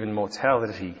prosperity, even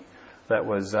mortality, that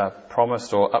was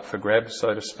promised or up for grabs,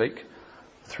 so to speak,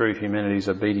 through humanity's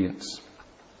obedience,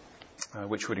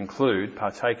 which would include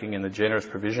partaking in the generous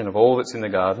provision of all that's in the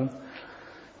garden,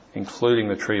 including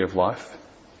the tree of life,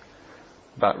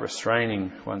 but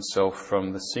restraining oneself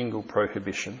from the single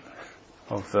prohibition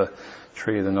of the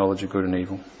tree of the knowledge of good and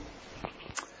evil.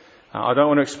 I don't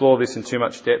want to explore this in too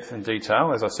much depth and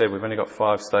detail. As I said, we've only got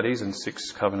 5 studies and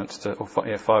 6 covenants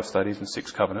 5 studies and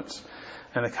 6 covenants.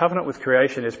 And the covenant with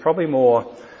creation is probably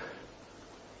more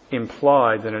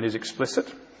implied than it is explicit.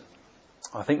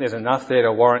 I think there's enough there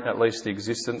to warrant at least the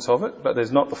existence of it, but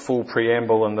there's not the full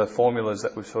preamble and the formulas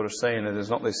that we've sort of seen, and there's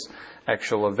not this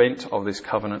actual event of this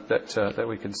covenant that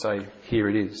we can say, here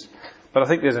it is. But I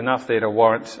think there's enough there to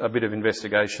warrant a bit of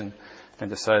investigation and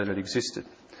to say that it existed.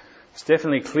 It's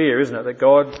definitely clear, isn't it, that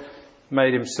God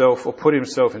made himself or put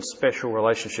himself in special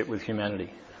relationship with humanity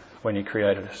when he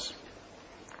created us.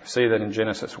 We see that in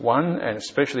Genesis 1 and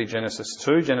especially Genesis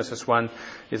 2. Genesis 1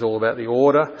 is all about the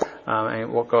order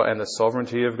and what God and the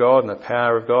sovereignty of God and the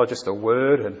power of God, just a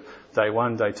word, and day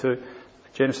 1, day 2.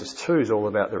 Genesis 2 is all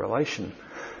about the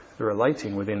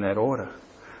relating within that order,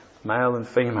 male and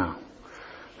female,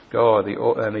 God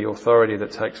and the authority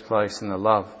that takes place in the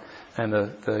love and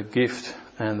the gift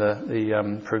and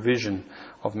the provision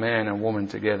of man and woman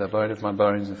together, bone of my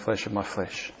bones and flesh of my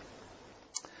flesh.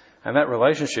 And that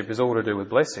relationship is all to do with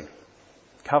blessing.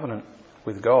 Covenant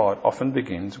with God often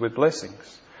begins with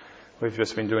blessings. We've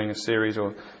just been doing a series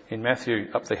in Matthew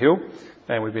up the hill,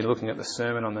 and we've been looking at the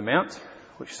Sermon on the Mount,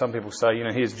 which some people say,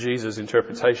 here's Jesus'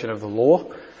 interpretation of the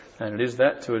law, and it is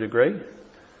that to a degree.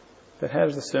 But how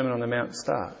does the Sermon on the Mount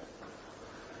start?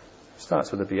 It starts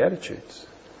with the Beatitudes,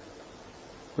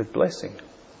 with blessing.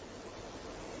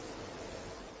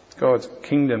 God's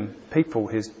kingdom people,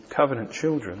 his covenant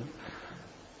children,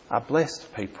 are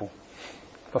blessed people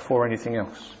before anything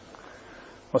else.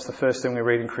 What's the first thing we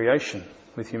read in creation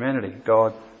with humanity?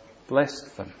 God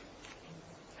blessed them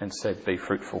and said, be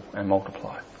fruitful and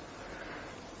multiply.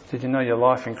 Did you know your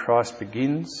life in Christ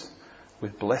begins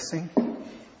with blessing,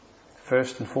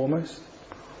 first and foremost?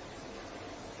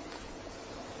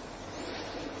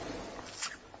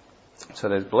 So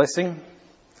there's blessing,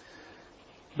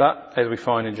 but as we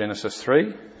find in Genesis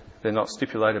 3, they're not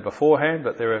stipulated beforehand,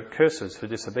 but there are curses for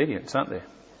disobedience, aren't there?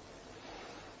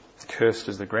 Cursed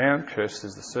is the ground, cursed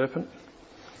is the serpent,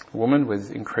 woman with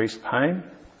increased pain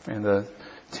and the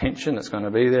tension that's going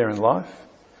to be there in life.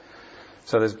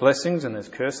 So there's blessings and there's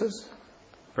curses,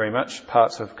 very much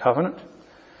parts of covenant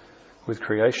with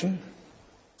creation.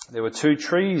 There were 2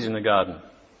 trees in the garden,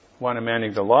 one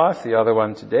amounting to life, the other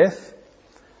one to death.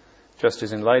 Just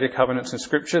as in later covenants in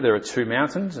Scripture, there are 2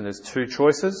 mountains and there's 2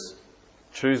 choices.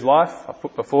 Choose life, I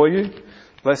put before you.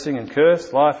 Blessing and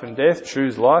curse, life and death.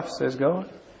 Choose life, says God.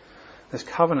 There's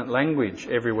covenant language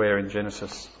everywhere in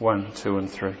Genesis 1, 2 and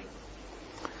 3.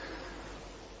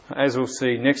 As we'll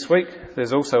see next week,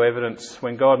 there's also evidence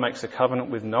when God makes a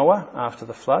covenant with Noah after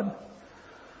the flood.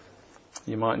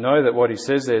 You might know that what he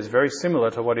says there is very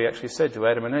similar to what he actually said to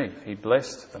Adam and Eve. He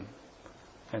blessed them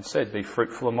and said, be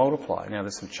fruitful and multiply. Now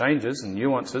there's some changes and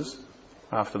nuances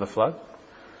after the flood,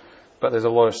 but there's a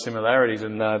lot of similarities,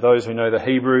 and those who know the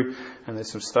Hebrew, and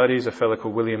there's some studies, a fellow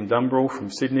called William Dumbrell from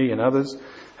Sydney and others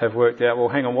have worked out, well,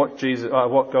 hang on,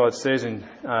 what God says in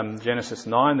Genesis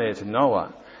 9 there to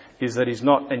Noah is that he's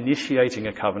not initiating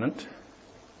a covenant,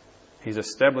 he's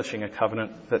establishing a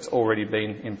covenant that's already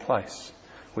been in place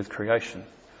with creation.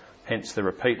 Hence the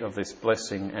repeat of this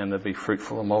blessing and the be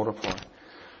fruitful and multiply.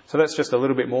 So that's just a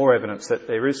little bit more evidence that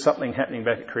there is something happening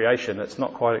back at creation that's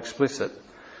not quite explicit,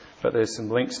 but there's some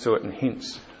links to it and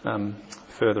hints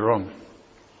further on.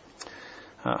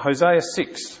 Hosea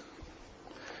 6.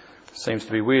 Seems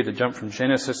to be weird to jump from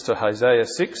Genesis to Hosea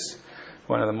 6,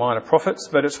 one of the minor prophets,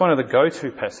 but it's one of the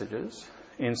go-to passages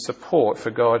in support for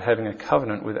God having a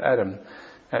covenant with Adam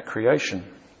at creation.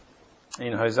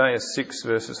 In Hosea 6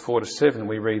 verses 4 to 7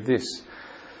 we read this,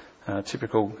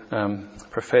 typical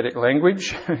prophetic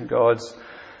language. God's,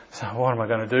 so what am I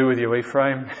going to do with you,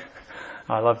 Ephraim?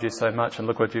 I loved you so much and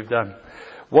look what you've done.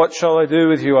 What shall I do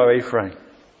with you, O Ephraim?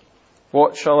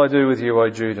 What shall I do with you, O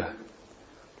Judah?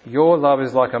 Your love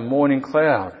is like a morning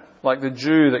cloud, like the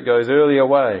dew that goes early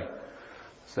away.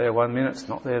 It's there 1 minute, it's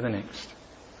not there the next.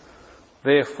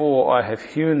 Therefore I have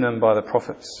hewn them by the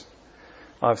prophets.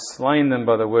 I've slain them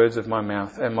by the words of my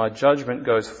mouth, and my judgment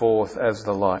goes forth as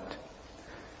the light.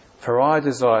 For I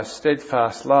desire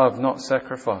steadfast love, not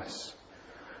sacrifice,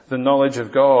 the knowledge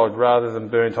of God rather than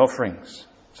burnt offerings.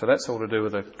 So that's all to do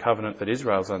with the covenant that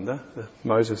Israel's under, the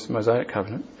Mosaic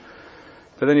covenant.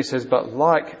 But then he says, but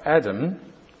like Adam,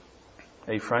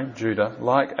 Ephraim, Judah,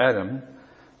 like Adam,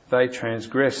 they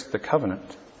transgressed the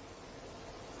covenant.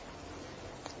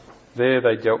 There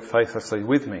they dealt faithlessly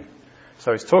with me.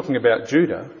 So he's talking about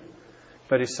Judah,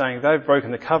 but he's saying they've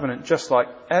broken the covenant just like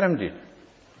Adam did.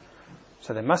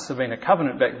 So there must have been a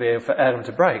covenant back there for Adam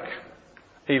to break,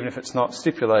 even if it's not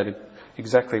stipulated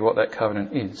exactly what that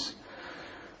covenant is.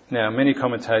 Now, many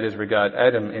commentators regard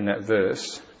Adam in that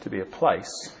verse to be a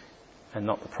place and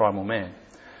not the primal man.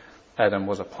 Adam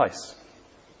was a place.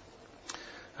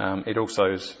 It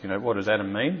also is, what does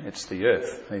Adam mean? It's the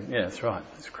earth. Yeah, that's right.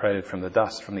 It's created from the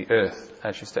dust, from the earth,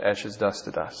 ashes to ashes, dust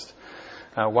to dust.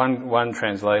 One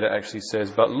translator actually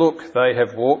says, but look, they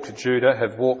have walked, Judah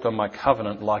have walked on my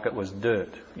covenant like it was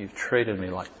dirt. You've treated me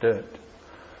like dirt.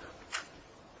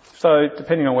 So,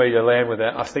 depending on where you land with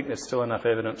that, I think there's still enough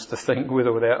evidence to think with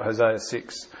or without Hosea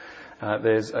 6.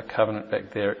 There's a covenant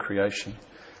back there at creation.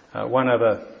 One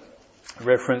other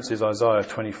reference is Isaiah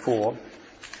 24.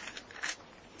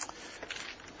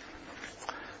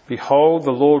 Behold,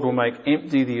 the Lord will make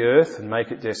empty the earth and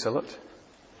make it desolate,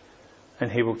 and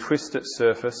he will twist its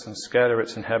surface and scatter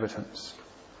its inhabitants.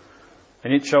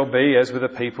 And it shall be as with a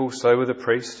people, so with a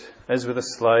priest, as with a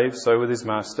slave, so with his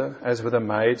master, as with a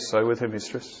maid, so with her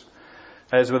mistress,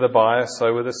 as with a buyer,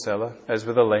 so with a seller, as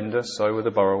with a lender, so with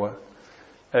a borrower,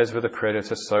 as with a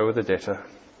creditor, so with a debtor.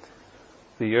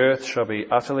 The earth shall be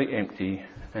utterly empty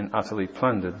and utterly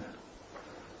plundered,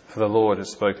 for the Lord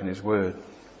has spoken his word.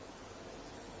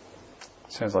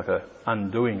 Sounds like an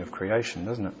undoing of creation,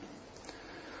 doesn't it?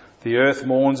 The earth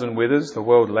mourns and withers, the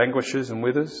world languishes and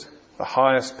withers, the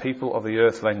highest people of the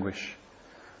earth languish.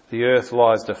 The earth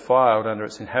lies defiled under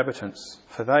its inhabitants,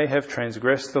 for they have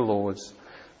transgressed the Lord's,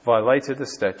 violated the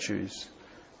statutes,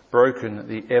 broken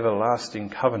the everlasting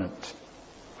covenant.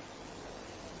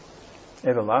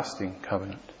 Everlasting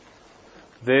covenant.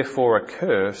 Therefore a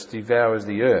curse devours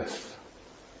the earth,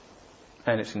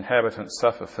 and its inhabitants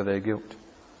suffer for their guilt.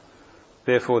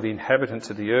 Therefore the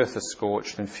inhabitants of the earth are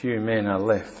scorched, and few men are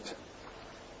left.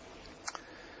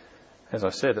 As I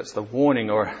said, it's the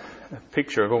warning or a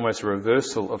picture of almost a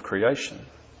reversal of creation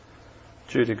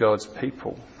due to God's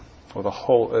people, or the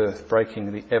whole earth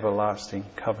breaking the everlasting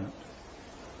covenant.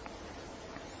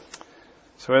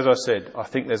 So as I said, I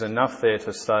think there's enough there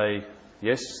to say,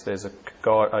 yes, there's a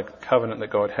covenant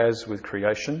that God has with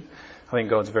creation. I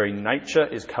think God's very nature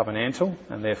is covenantal,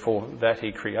 and therefore that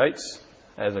he creates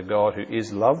as a God who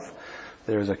is love.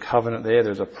 There is a covenant there,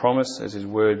 there's a promise as his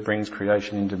word brings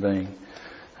creation into being.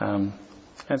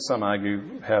 And some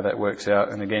argue how that works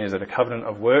out. And again, is it a covenant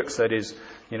of works? That is,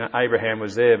 Abraham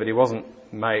was there, but he wasn't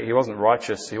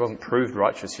righteous. He wasn't proved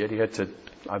righteous yet. He had to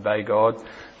obey God.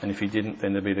 And if he didn't,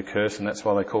 then there'd be the curse. And that's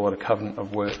why they call it a covenant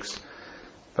of works.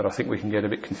 But I think we can get a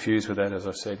bit confused with that, as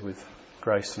I said, with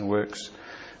grace and works.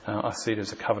 I see it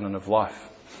as a covenant of life.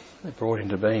 They're brought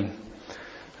into being.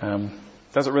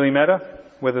 Does it really matter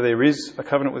whether there is a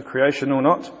covenant with creation or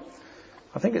not?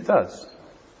 I think it does.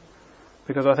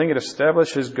 Because I think it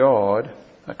establishes God,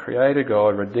 a creator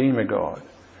God, redeemer God,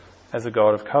 as a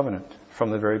God of covenant from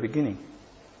the very beginning.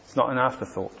 It's not an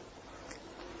afterthought.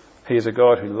 He is a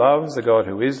God who loves, a God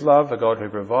who is love, a God who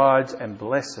provides and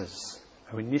blesses,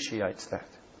 who initiates that.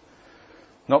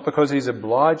 Not because he's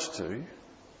obliged to,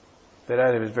 but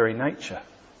out of his very nature,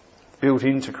 built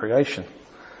into creation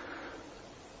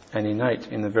and innate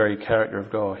in the very character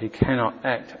of God. He cannot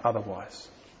act otherwise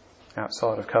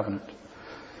outside of covenant.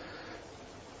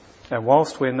 And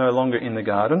whilst we're no longer in the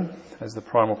garden, as the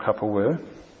primal couple were,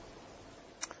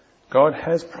 God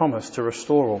has promised to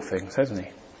restore all things, hasn't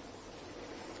he?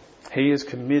 He has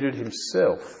committed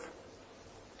himself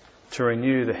to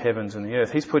renew the heavens and the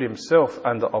earth. He's put himself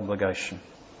under obligation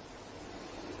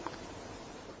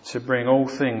to bring all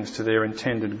things to their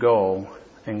intended goal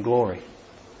and glory.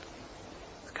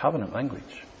 Covenant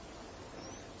language.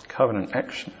 Covenant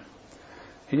action.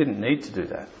 He didn't need to do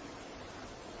that.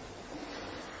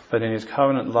 But in his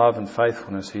covenant love and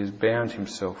faithfulness, he has bound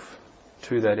himself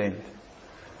to that end,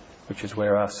 which is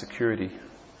where our security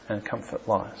and comfort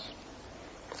lies,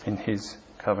 in his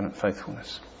covenant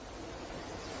faithfulness.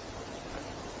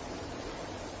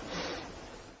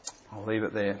 I'll leave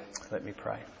it there. Let me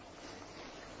pray.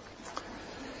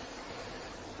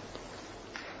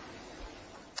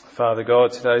 Father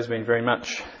God, today's been very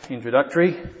much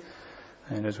introductory,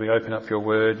 and as we open up your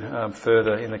word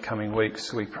further in the coming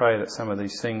weeks, we pray that some of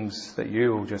these things that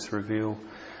you will just reveal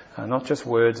are not just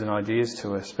words and ideas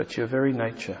to us, but your very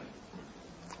nature,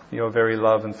 your very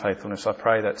love and faithfulness. I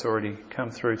pray that's already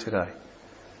come through today.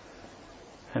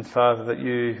 And Father, that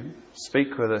you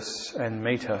speak with us and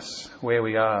meet us where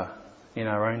we are in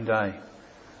our own day,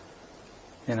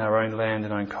 in our own land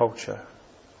and own culture.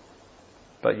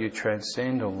 But you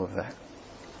transcend all of that.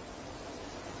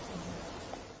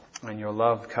 And your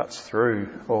love cuts through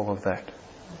all of that.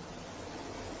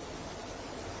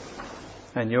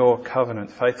 And your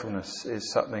covenant faithfulness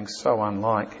is something so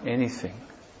unlike anything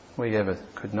we ever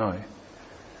could know.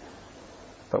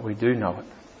 But we do know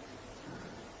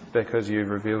it because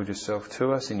you've revealed yourself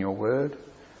to us in your word,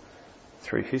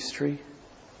 through history,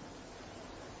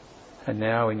 and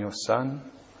now in your Son.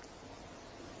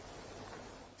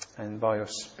 And by your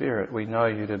Spirit we know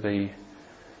you to be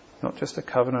not just a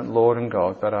covenant Lord and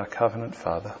God, but our covenant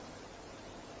Father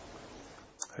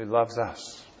who loves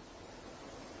us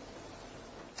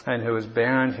and who has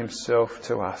bound himself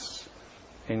to us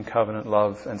in covenant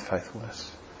love and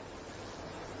faithfulness.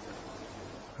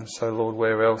 And so, Lord,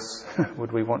 where else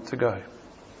would we want to go?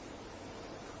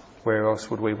 Where else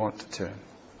would we want to turn?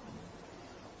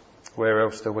 Where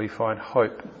else do we find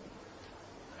hope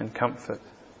and comfort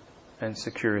and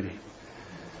security?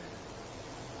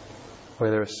 Where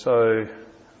there is so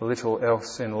little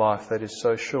else in life that is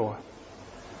so sure.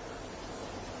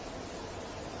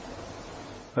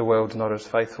 The world's not as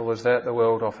faithful as that. The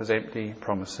world offers empty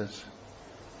promises.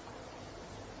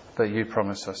 But you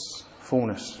promise us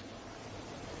fullness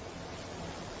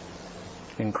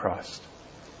in Christ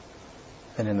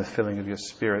and in the filling of your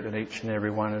Spirit in each and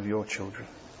every one of your children.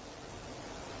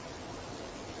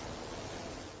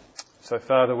 So,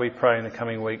 Father, we pray in the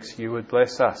coming weeks you would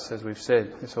bless us. As we've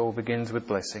said, this all begins with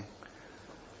blessing.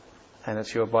 And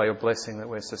it's by your blessing that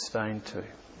we're sustained to.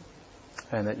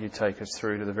 And that you take us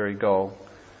through to the very goal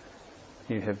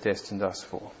you have destined us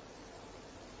for.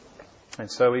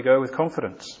 And so we go with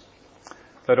confidence,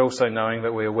 but also knowing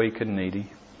that we are weak and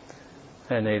needy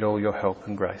and need all your help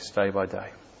and grace day by day.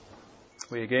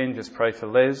 We again just pray for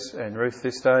Les and Ruth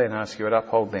this day and ask you to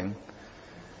uphold them.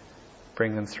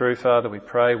 Bring them through, Father, we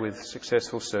pray, with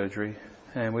successful surgery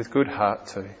and with good heart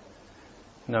too,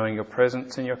 knowing your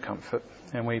presence and your comfort.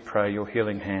 And we pray your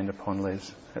healing hand upon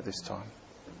Les at this time.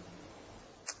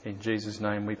 In Jesus'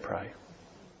 name we pray.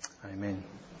 Amen.